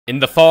In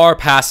the far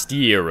past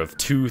year of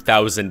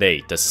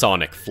 2008, a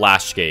Sonic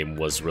Flash game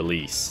was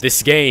released.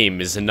 This game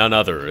is none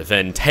other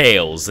than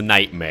Tails'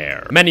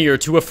 Nightmare. Many are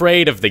too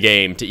afraid of the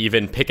game to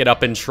even pick it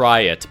up and try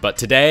it, but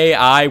today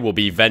I will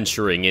be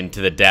venturing into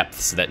the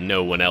depths that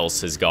no one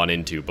else has gone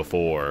into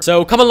before.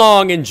 So come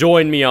along and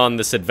join me on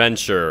this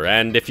adventure,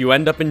 and if you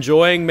end up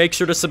enjoying, make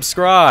sure to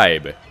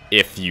subscribe,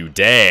 if you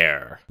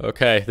dare.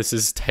 Okay, this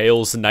is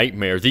Tails'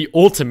 Nightmare, the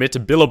ultimate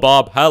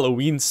BillehBawb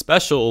Halloween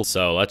special.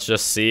 So let's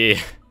just see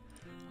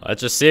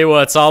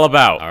what it's all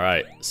about. All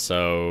right,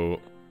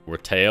 so we're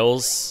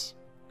Tails.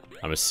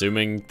 I'm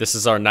assuming this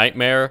is our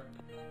nightmare.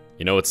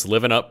 You know, it's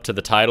living up to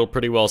the title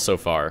pretty well so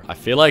far. I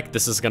feel like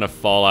this is gonna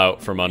fall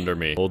out from under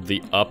me. Hold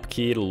the up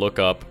key to look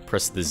up,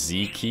 press the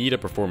Z key to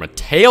perform a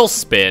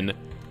tailspin.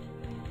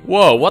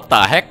 Whoa, what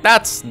the heck?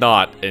 That's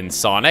not in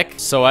Sonic.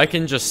 So I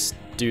can just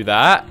do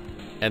that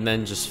and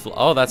then just,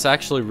 oh, that's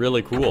actually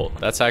really cool.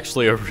 That's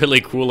actually a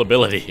really cool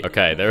ability.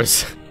 Okay,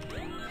 there's...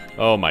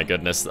 Oh my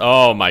goodness,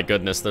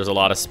 there's a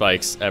lot of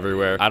spikes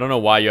everywhere. I don't know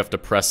why you have to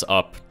press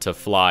up to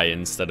fly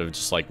instead of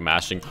just like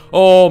mashing.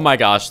 Oh my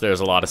gosh, there's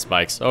a lot of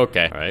spikes.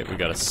 Okay, all right, we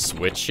got a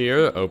switch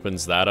here,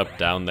 opens that up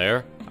down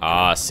there.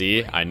 Ah,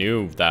 see, I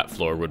knew that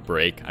floor would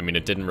break. I mean,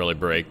 it didn't really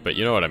break, but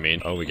you know what I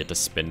mean. Oh, we get to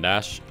spin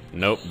dash.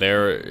 Nope,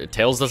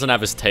 Tails doesn't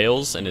have his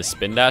tails and his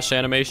spin dash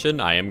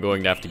animation. I am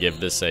going to have to give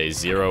this a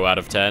 0 out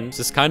of 10. This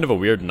is kind of a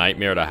weird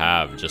nightmare to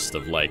have, just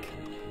of like,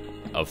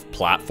 of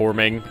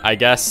platforming, I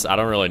guess. I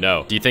don't really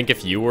know. Do you think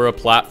if you were a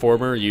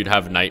platformer, you'd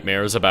have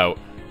nightmares about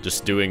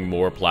just doing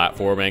more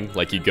platforming?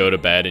 Like you go to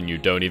bed and you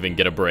don't even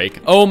get a break?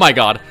 Oh my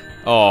god.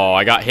 Oh,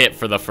 I got hit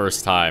for the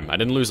first time. I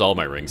didn't lose all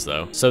my rings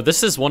though. So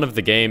this is one of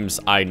the games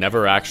I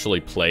never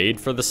actually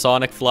played for the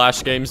Sonic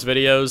Flash Games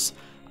videos.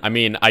 I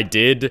mean, I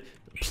did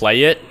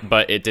play it,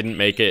 but it didn't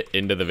make it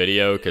into the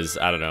video because,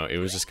 I don't know, it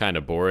was just kind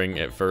of boring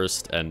at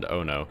first, and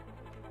oh no.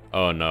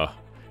 Oh no.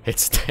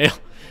 It's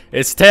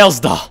Tails'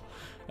 doll.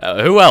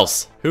 Who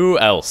else? Who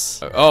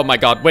else? Oh my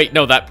god, wait,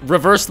 no, that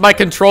reversed my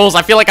controls.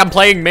 I feel like I'm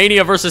playing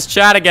Mania versus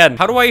Chad again.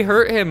 How do I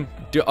hurt him?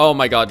 Oh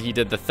my god, he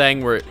did the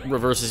thing where it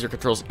reverses your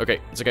controls. Okay,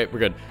 it's okay, we're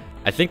good.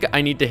 I think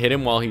I need to hit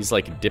him while he's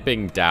like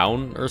dipping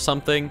down or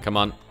something. Come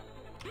on.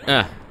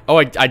 Oh,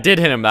 I did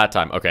hit him that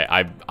time. Okay,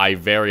 I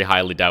very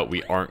highly doubt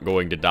we aren't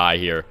going to die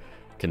here,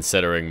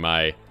 considering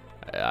my...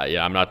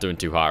 yeah, I'm not doing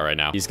too hot right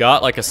now. He's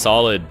got like a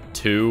solid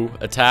 2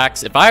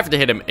 attacks. If I have to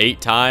hit him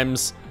 8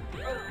 times...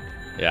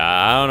 Yeah,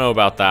 I don't know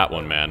about that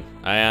one, man.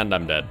 And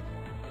I'm dead.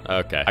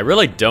 Okay. I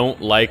really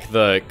don't like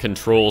the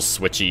control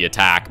switchy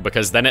attack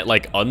because then it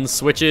like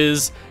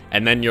unswitches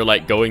and then you're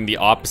like going the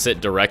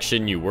opposite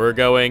direction you were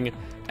going.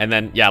 And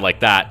then, yeah, like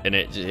that. And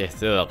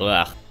it...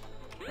 ugh.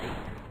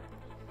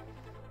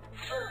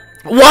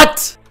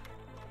 What?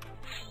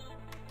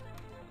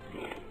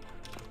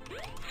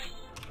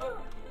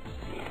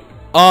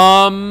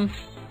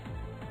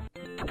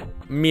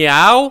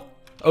 Meow?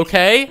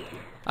 Okay.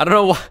 I don't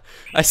know why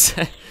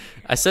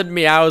I said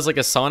meow is like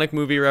a Sonic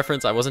movie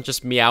reference. I wasn't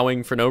just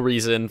meowing for no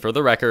reason, for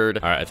the record.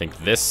 All right, I think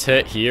this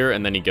hit here,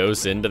 and then he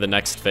goes into the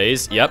next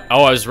phase. Yep.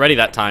 Oh, I was ready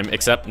that time,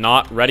 except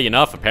not ready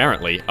enough,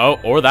 apparently. Oh,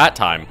 or that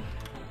time.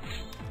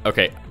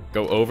 Okay,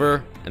 go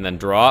over, and then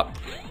drop,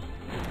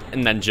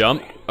 and then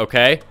jump.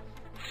 Okay.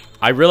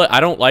 I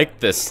don't like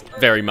this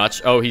very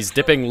much. Oh, he's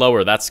dipping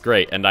lower. That's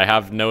great, and I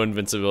have no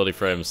invincibility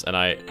frames, and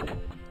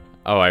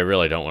oh, I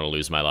really don't want to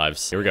lose my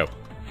lives. Here we go.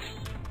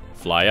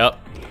 Fly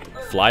up,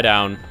 fly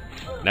down.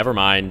 Never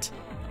mind.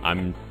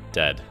 I'm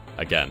dead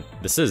again.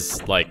 This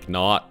is like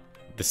not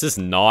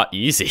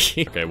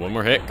easy. Okay, one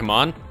more hit. Come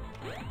on.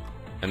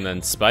 And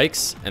then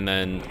spikes and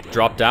then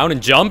drop down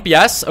and jump.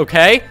 Yes.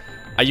 Okay.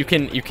 You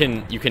can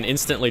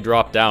instantly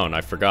drop down.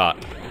 I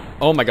forgot.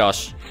 Oh my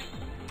gosh.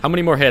 How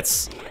many more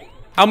hits?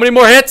 How many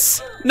more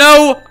hits?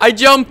 No, I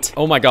jumped.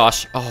 Oh my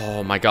gosh.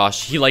 Oh my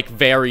gosh. He like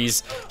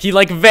varies. He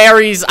like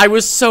varies. I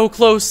was so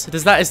close.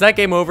 Is that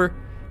game over?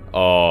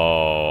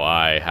 Oh,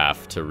 I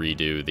have to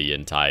redo the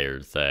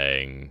entire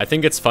thing. I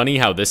think it's funny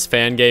how this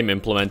fan game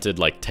implemented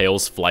like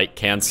Tails flight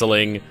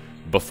canceling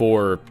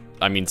before,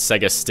 I mean,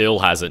 Sega still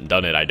hasn't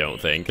done it, I don't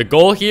think. The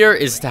goal here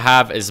is to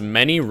have as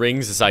many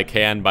rings as I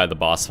can by the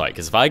boss fight,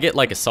 because if I get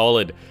like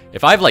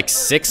if I have like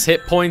 6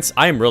 hit points,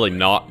 I am really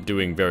not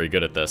doing very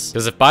good at this.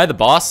 Because if by the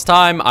boss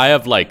time I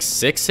have like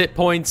 6 hit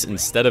points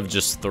instead of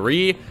just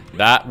 3,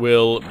 that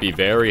will be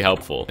very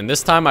helpful. And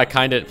this time I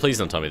please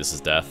don't tell me this is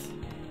death.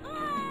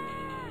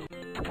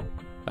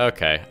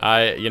 Okay,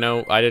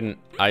 the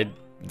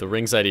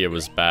rings idea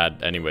was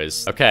bad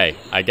anyways. Okay,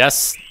 I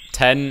guess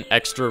 10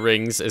 extra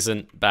rings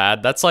isn't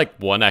bad. That's like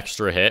 1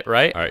 extra hit,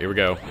 right? All right, here we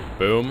go.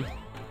 Boom,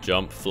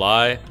 jump,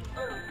 fly,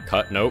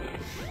 cut, nope.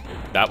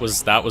 That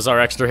was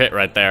our extra hit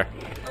right there.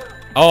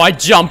 Oh, I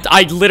jumped,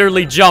 I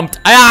literally jumped.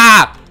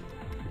 Ah!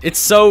 He's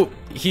so,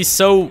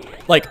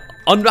 like,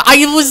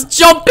 I was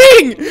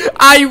jumping!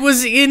 I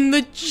was in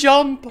the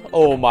jump!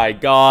 Oh my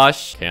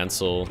gosh.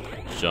 Cancel,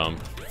 jump,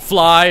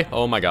 fly.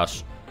 Oh my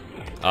gosh.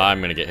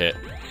 I'm gonna get hit.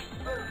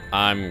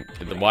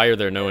 Why are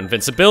there no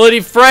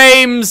invincibility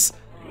frames?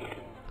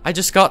 I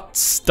just got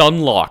stun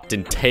locked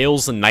in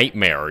Tails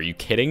Nightmare. Are you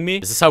kidding me?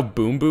 Is this how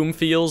Boom Boom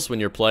feels when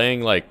you're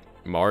playing like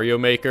Mario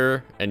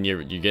Maker and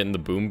you get in the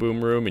Boom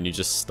Boom room and you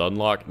just stun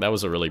lock? That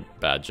was a really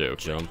bad joke.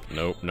 Jump.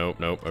 Nope, nope,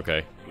 nope.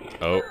 Okay.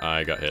 Oh,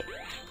 I got hit.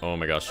 Oh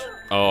my gosh.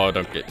 Oh,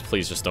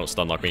 please just don't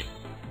stun lock me.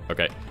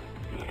 Okay.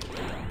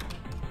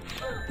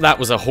 That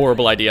was a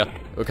horrible idea.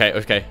 Okay,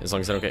 okay, as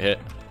long as I don't get hit.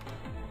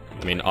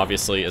 I mean,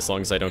 obviously, as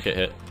long as I don't get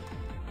hit.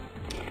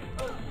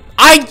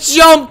 I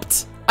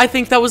jumped! I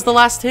think that was the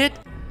last hit.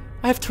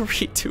 I have to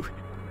redo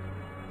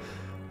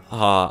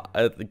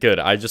it. Good.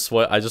 I just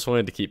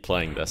wanted to keep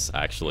playing this,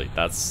 actually.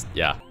 That's,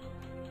 yeah.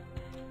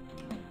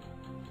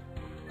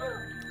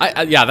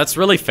 Yeah, that's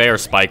really fair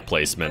spike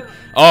placement.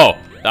 Oh,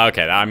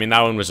 okay, I mean,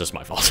 that one was just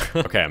my fault.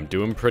 Okay, I'm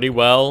doing pretty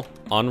well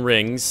on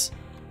rings.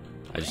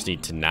 I just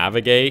need to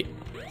navigate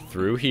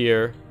through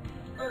here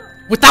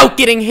without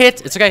getting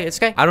hit. It's okay, it's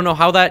okay. I don't know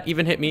how that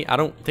even hit me. I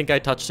don't think I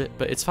touched it,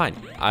 but it's fine.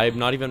 I'm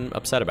not even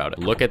upset about it.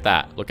 Look at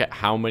that. Look at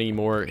how many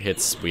more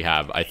hits we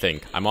have, I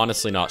think. I'm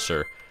honestly not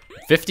sure.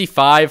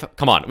 55.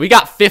 Come on, we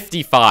got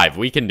 55.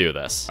 We can do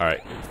this. All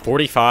right,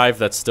 45.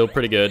 That's still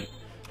pretty good.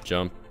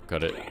 Jump,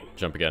 cut it.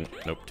 Jump again.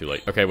 Nope, too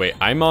late. Okay, wait.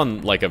 I'm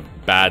on like a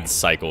bad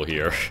cycle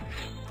here.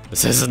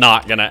 This is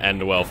not gonna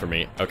end well for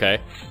me. Okay,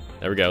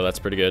 there we go. That's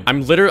pretty good.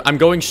 I'm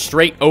going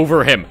straight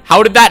over him.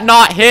 How did that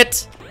not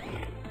hit?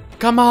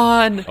 Come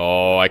on.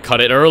 Oh, I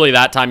cut it early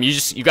that time.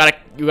 You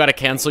gotta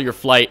cancel your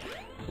flight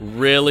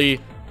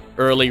really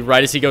early,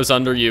 right as he goes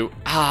under you.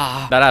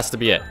 Ah, that has to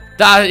be it.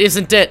 That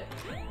isn't it,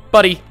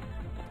 buddy.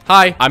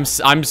 Hi.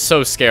 I'm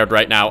so scared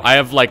right now. I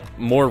have like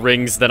more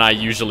rings than I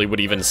usually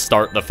would even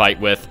start the fight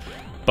with,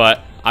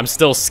 but I'm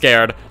still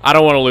scared. I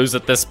don't want to lose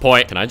at this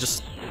point. Can I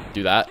just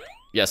do that?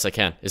 Yes, I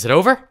can. Is it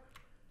over?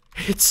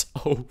 It's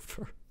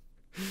over.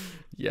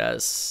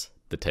 Yes.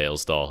 The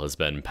Tails doll has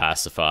been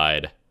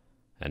pacified.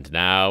 And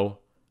now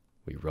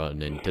we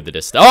run into the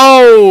distance.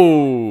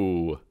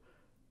 Oh!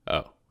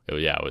 Oh,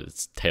 yeah,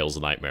 it's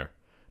Tails' nightmare.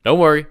 Don't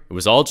worry. It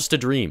was all just a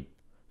dream.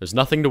 There's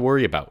nothing to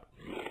worry about.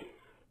 You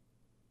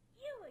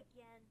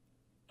again.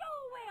 Go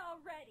away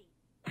already.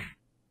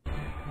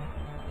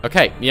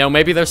 Okay, you know,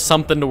 maybe there's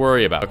something to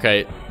worry about.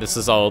 Okay, this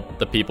is all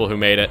the people who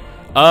made it.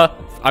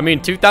 I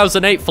mean,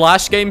 2008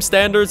 Flash game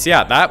standards?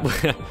 Yeah, that...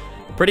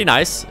 pretty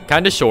nice.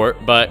 Kind of short,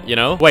 but, you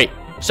know. Wait,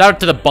 shout out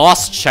to the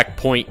boss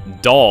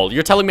checkpoint doll.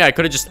 You're telling me I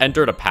could have just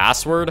entered a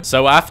password?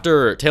 So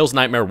after Tails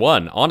Nightmare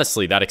 1,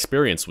 honestly, that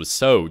experience was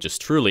so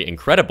just truly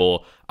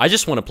incredible. I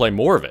just want to play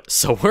more of it.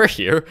 So we're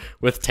here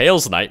with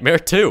Tails Nightmare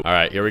 2. All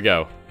right, here we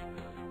go.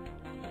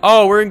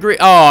 Oh, we're in green.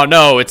 Oh,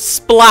 no, it's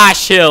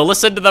Splash Hill.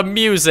 Listen to the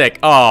music.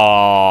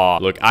 Oh,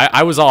 look,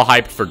 I was all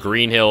hyped for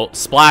Green Hill.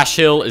 Splash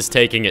Hill is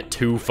taking it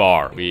too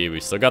far. We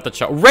still got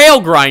the rail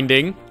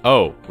grinding.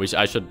 Oh,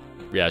 I should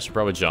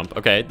probably jump.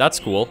 Okay, that's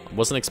cool.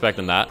 Wasn't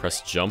expecting that.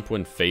 Press jump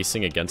when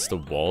facing against a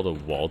wall to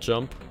wall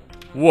jump.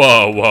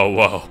 Whoa, whoa,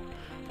 whoa.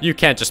 You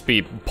can't just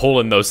be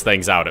pulling those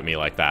things out at me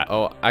like that.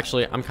 Oh,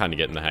 actually, I'm kind of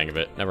getting the hang of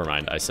it. Never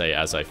mind. I say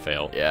as I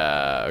fail.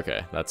 Yeah,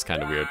 okay. That's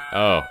kind of weird.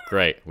 Oh,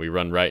 great. We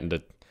run right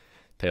into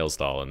Tails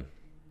doll, and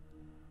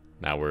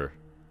now we're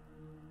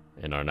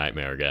in our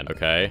nightmare again.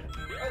 Okay.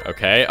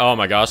 Okay. Oh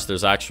my gosh,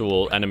 there's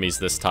actual enemies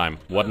this time.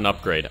 What an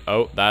upgrade.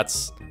 Oh,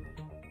 that's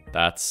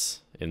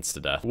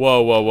insta-death.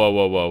 Whoa, whoa, whoa,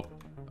 whoa, whoa.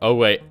 Oh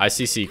wait, I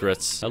see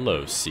secrets.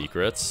 Hello,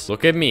 secrets.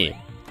 Look at me.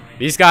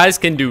 These guys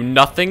can do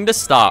nothing to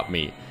stop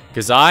me,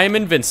 because I am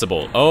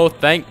invincible. Oh,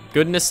 thank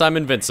goodness I'm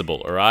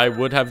invincible, or I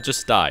would have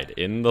just died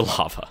in the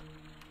lava.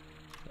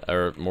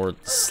 Or more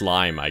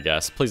slime, I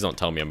guess. Please don't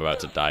tell me I'm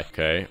about to die.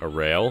 Okay, a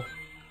rail.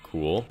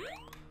 Cool.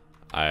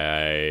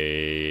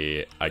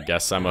 I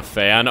guess I'm a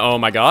fan. Oh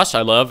my gosh,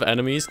 I love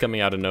enemies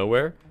coming out of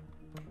nowhere.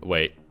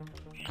 Wait.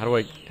 How do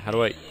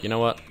I, you know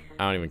what?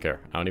 I don't even care.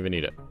 I don't even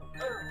need it.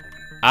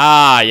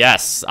 Ah,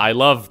 yes. I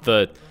love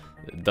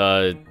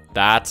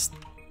that's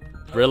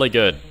really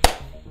good.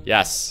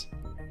 Yes.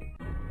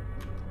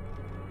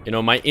 You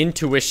know, my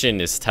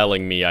intuition is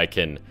telling me I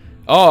can...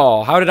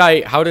 Oh, how did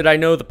I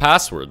know the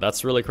password?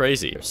 That's really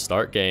crazy.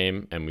 Start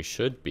game, and we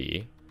should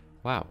be...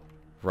 Wow.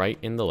 Right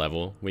in the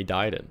level we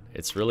died in.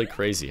 It's really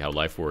crazy how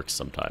life works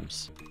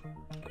sometimes.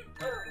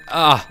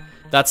 Ah,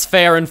 that's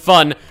fair and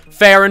fun.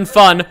 Fair and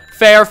fun.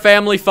 Fair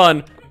family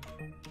fun.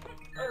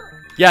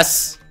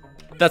 Yes.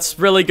 That's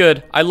really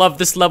good. I love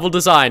this level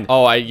design.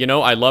 Oh,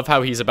 I love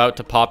how he's about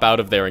to pop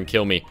out of there and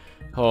kill me.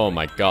 Oh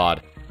my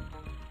god.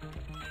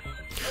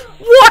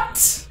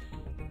 What?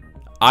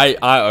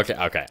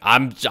 Okay.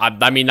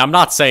 I mean, I'm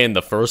not saying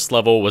the first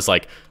level was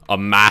like a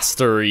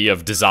mastery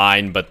of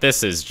design, but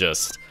this is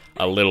just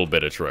a little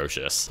bit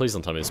atrocious. Please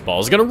don't tell me this ball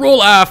is gonna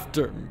roll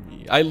after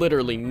me. I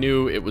literally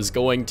knew it was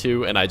going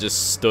to, and I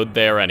just stood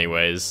there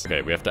anyways.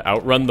 Okay, we have to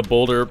outrun the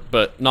boulder,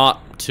 but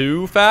not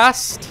too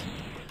fast.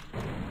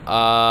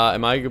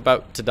 Am I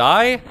about to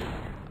die?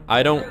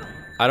 I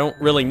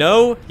don't really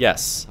know.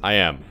 Yes, I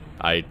am.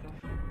 I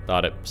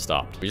thought it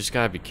stopped. We just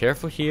gotta be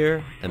careful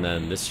here, and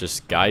then this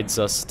just guides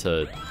us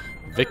to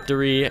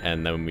victory,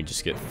 and then we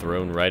just get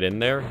thrown right in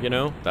there, you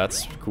know?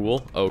 That's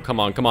cool. Oh, come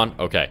on, come on.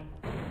 Okay.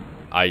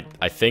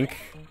 I think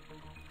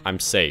I'm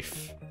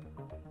safe.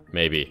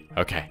 Maybe.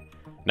 Okay.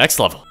 Next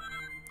level.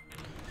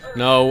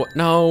 No,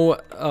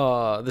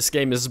 no. This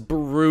game is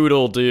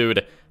brutal,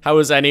 dude. How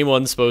is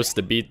anyone supposed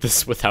to beat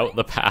this without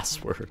the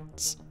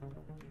passwords?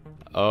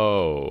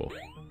 Oh.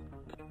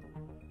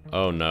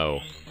 Oh, no.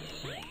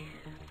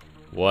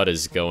 What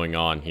is going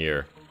on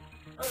here?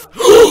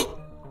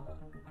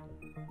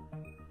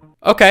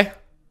 Okay.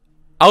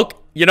 I'll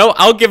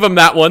give him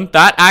that one.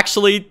 That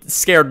actually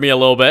scared me a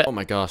little bit. Oh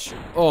my gosh.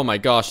 Oh my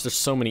gosh, there's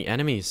so many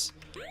enemies.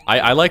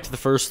 I liked the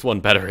first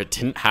one better. It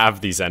didn't have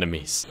these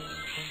enemies.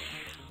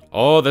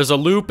 Oh, there's a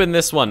loop in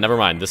this one. Never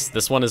mind.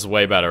 This one is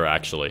way better,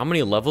 actually. How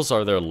many levels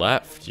are there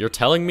left? You're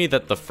telling me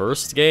that the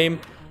first game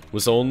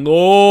was only...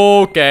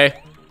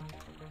 Okay.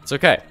 It's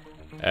okay.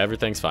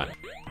 Everything's fine.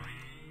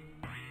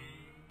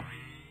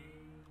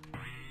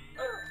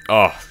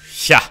 Oh,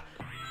 yeah.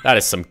 That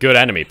is some good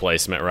enemy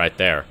placement right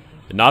there.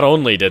 Not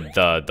only did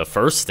the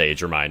first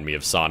stage remind me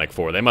of Sonic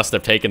 4, they must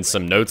have taken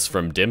some notes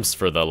from Dimps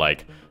for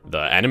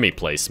the enemy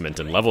placement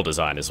and level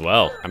design as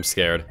well. I'm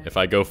scared. If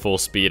I go full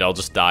speed, I'll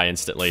just die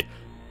instantly.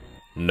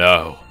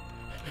 No.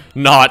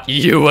 Not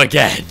you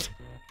again.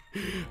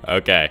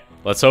 Okay.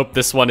 Let's hope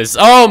this one is...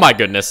 Oh my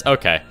goodness.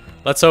 Okay.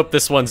 Let's hope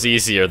this one's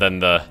easier than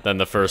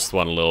the first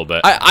one a little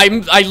bit.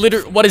 I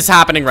literally... What is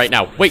happening right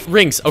now? Wait,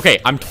 rings. Okay,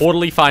 I'm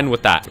totally fine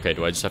with that. Okay,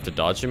 do I just have to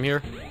dodge him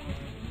here?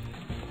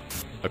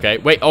 Okay,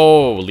 wait.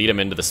 Oh, lead him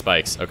into the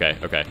spikes. Okay,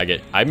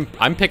 okay.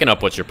 I'm picking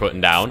up what you're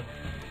putting down.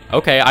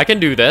 Okay, I can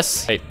do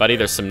this. Hey, buddy,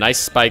 there's some nice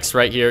spikes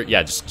right here.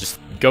 Yeah, just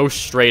go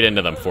straight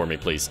into them for me,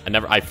 please.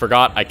 I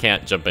forgot I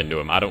can't jump into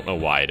him. I don't know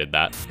why I did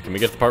that. Can we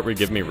get the part where you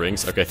give me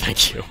rings? Okay,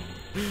 thank you.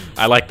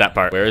 I like that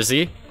part. Where is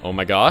he? Oh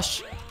my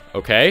gosh.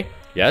 Okay.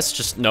 Yes,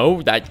 just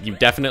know that you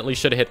definitely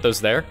should have hit those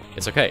there.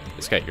 It's okay.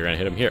 It's okay. You're gonna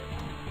hit him here.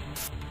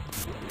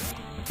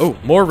 Oh,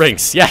 more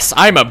rings. Yes,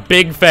 I'm a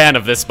big fan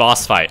of this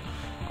boss fight.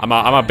 I'm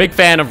a big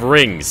fan of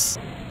rings.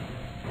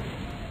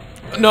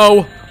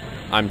 No.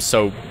 I'm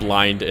so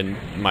blind and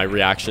my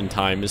reaction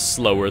time is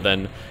slower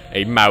than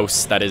a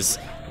mouse that is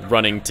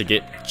running to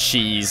get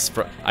cheese.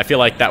 I feel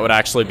like that would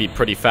actually be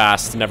pretty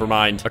fast. Never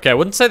mind. Okay, I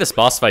wouldn't say this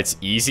boss fight's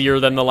easier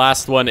than the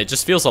last one. It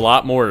just feels a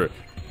lot more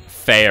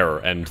fair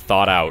and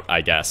thought out, I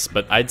guess.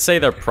 But I'd say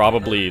they're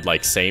probably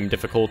like same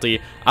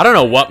difficulty. I don't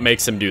know what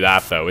makes him do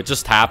that though. It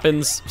just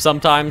happens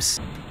sometimes.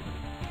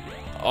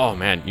 Oh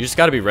man, you just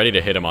gotta be ready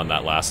to hit him on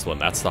that last one.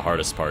 That's the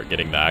hardest part,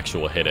 getting the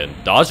actual hit in.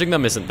 Dodging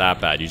them isn't that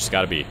bad. You just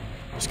gotta be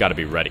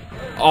ready.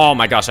 Oh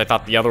my gosh, I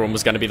thought the other one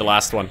was gonna be the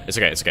last one. It's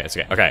okay, it's okay, it's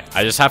okay. Okay,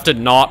 I just have to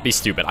not be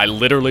stupid. I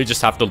literally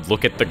just have to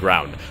look at the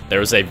ground.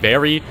 There's a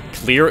very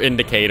clear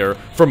indicator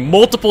for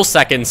multiple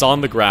seconds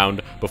on the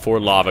ground before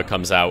lava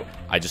comes out.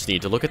 I just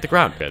need to look at the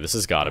ground. Okay, this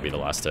has gotta be the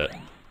last hit.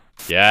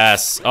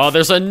 Yes. Oh,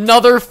 there's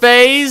another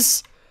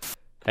phase?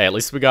 Hey, at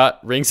least we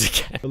got rings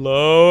again.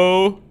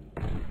 Hello?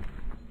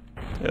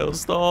 Tail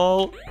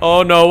stall.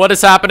 Oh no, what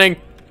is happening?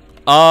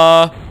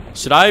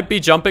 Should I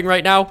be jumping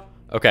right now?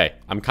 Okay,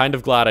 I'm kind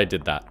of glad I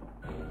did that.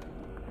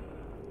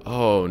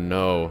 Oh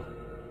no.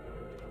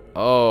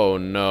 Oh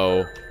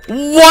no.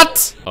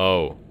 What?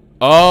 Oh.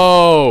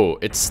 Oh,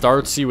 it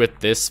starts you with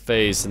this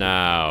phase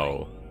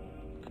now.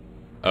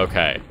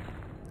 Okay.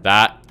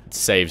 That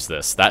saves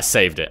this. That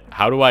saved it.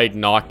 How do I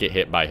not get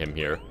hit by him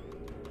here?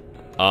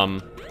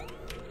 I'm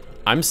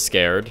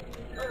scared.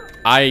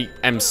 I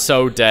am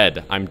so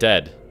dead. I'm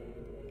dead.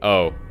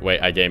 Oh,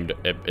 wait, I gamed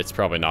it. It's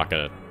probably not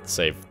gonna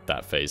save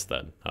that phase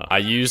then. I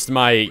used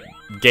my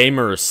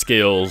gamer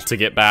skill to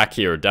get back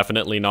here.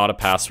 Definitely not a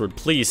password.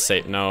 Please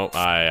say... No,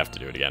 I have to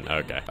do it again.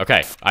 Okay.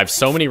 Okay, I have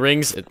so many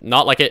rings.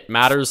 Not like it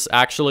matters,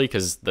 actually,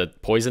 because the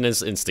poison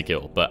is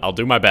insta-kill, but I'll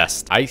do my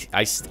best. I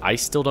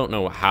still don't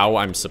know how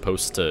I'm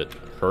supposed to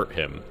hurt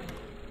him.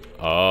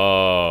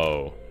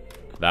 Oh,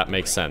 that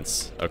makes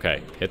sense.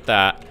 Okay, hit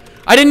that.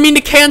 I didn't mean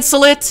to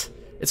cancel it!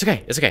 It's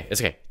okay, it's okay, it's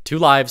okay. 2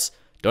 lives.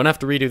 Don't have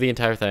to redo the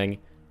entire thing.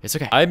 It's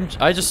okay.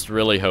 I just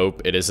really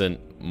hope it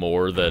isn't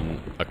more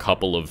than a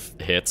couple of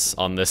hits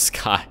on this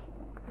guy.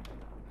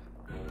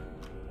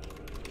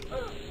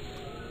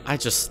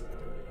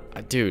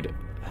 Dude.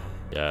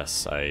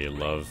 Yes, I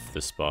love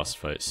this boss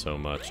fight so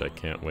much. I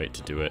can't wait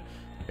to do it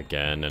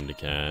again and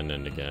again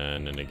and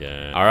again and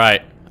again. All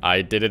right,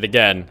 I did it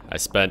again. I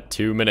spent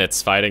 2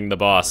 minutes fighting the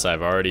boss.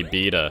 I've already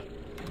beat 1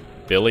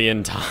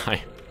 billion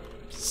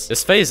times.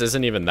 This phase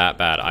isn't even that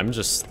bad. I'm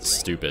just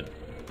stupid.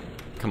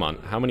 Come on,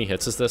 how many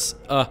hits is this?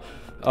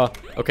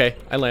 Okay,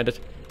 I landed.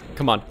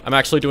 Come on, I'm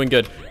actually doing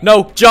good.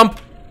 No, jump!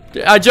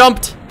 I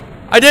jumped!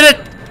 I did it!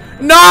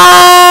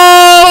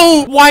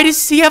 No! Why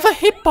does he have a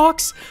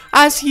hitbox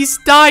as he's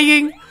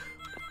dying?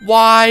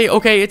 Why?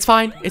 Okay, it's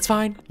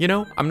fine, you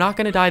know? I'm not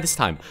gonna die this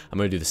time. I'm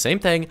gonna do the same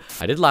thing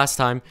I did last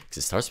time, because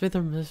it starts with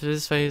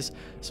this phase,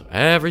 so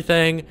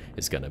everything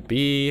is gonna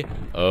be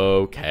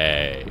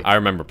okay. I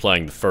remember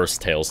playing the first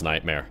Tails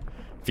Nightmare.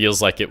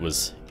 Feels like it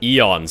was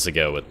eons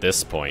ago at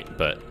this point,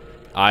 but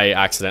I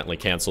accidentally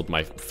canceled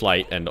my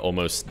flight and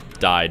almost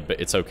died,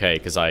 but it's okay,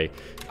 because I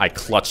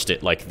clutched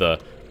it like the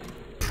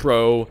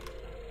pro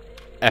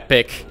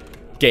epic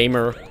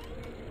gamer.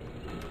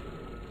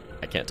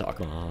 can't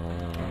talk.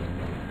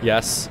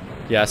 Yes,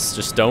 yes,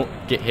 just don't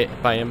get hit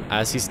by him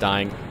as he's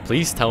dying.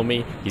 Please tell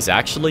me he's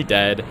actually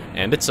dead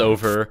and it's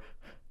over.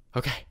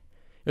 Okay.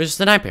 It was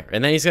just a nightmare,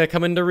 and then he's gonna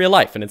come into real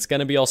life, and it's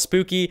gonna be all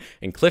spooky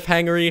and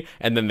cliffhangery,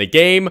 and then the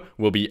game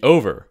will be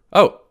over.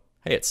 Oh,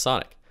 hey, it's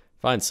Sonic.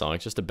 Fine,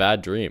 Sonic, just a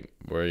bad dream.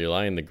 Where you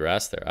lying in the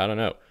grass there? I don't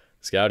know.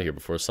 Let's get out of here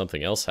before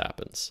something else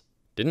happens.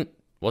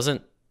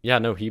 Yeah,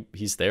 no,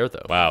 he's there,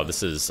 though. Wow,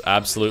 this is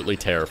absolutely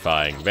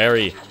terrifying.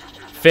 Very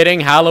fitting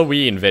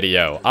Halloween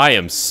video. I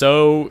am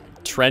so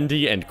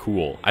trendy and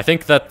cool. I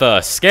think that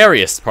the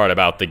scariest part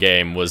about the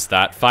game was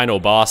that final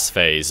boss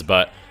phase,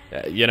 but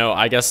you know,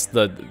 I guess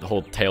the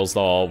whole Tails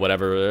doll,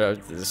 whatever,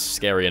 is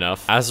scary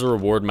enough. As a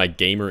reward, my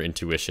gamer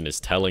intuition is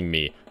telling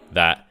me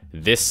that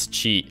this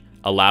cheat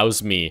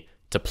allows me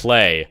to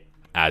play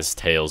as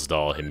Tails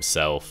doll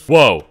himself.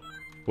 Whoa!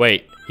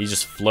 Wait, he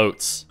just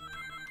floats.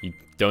 You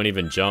don't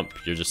even jump,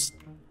 you're just...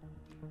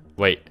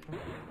 Wait.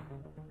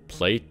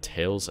 Play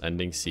Tails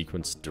ending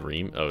sequence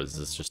dream? Oh, does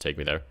this just take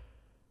me there?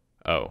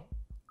 Oh.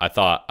 I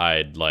thought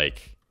I'd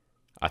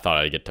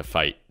get to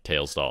fight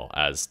Tails doll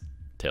as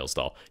Tails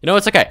doll. You know,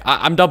 it's okay.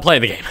 I'm done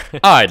playing the game.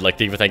 I'd like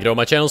to give a thank you to all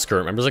my channel's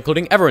current members,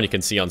 including everyone you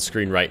can see on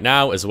screen right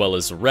now, as well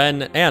as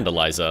Ren and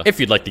Eliza. If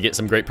you'd like to get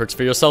some great perks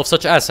for yourself,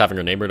 such as having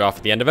your name read off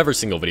at the end of every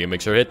single video, make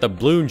sure to hit the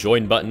blue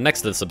join button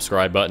next to the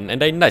subscribe button,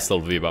 and a nice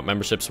little video about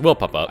memberships will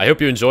pop up. I hope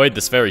you enjoyed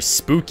this very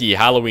spooky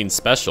Halloween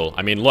special.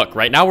 I mean, look,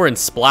 right now we're in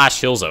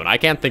Splash Hill Zone. I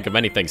can't think of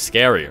anything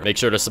scarier. Make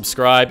sure to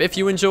subscribe if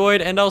you enjoyed,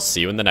 and I'll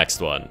see you in the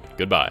next one.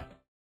 Goodbye.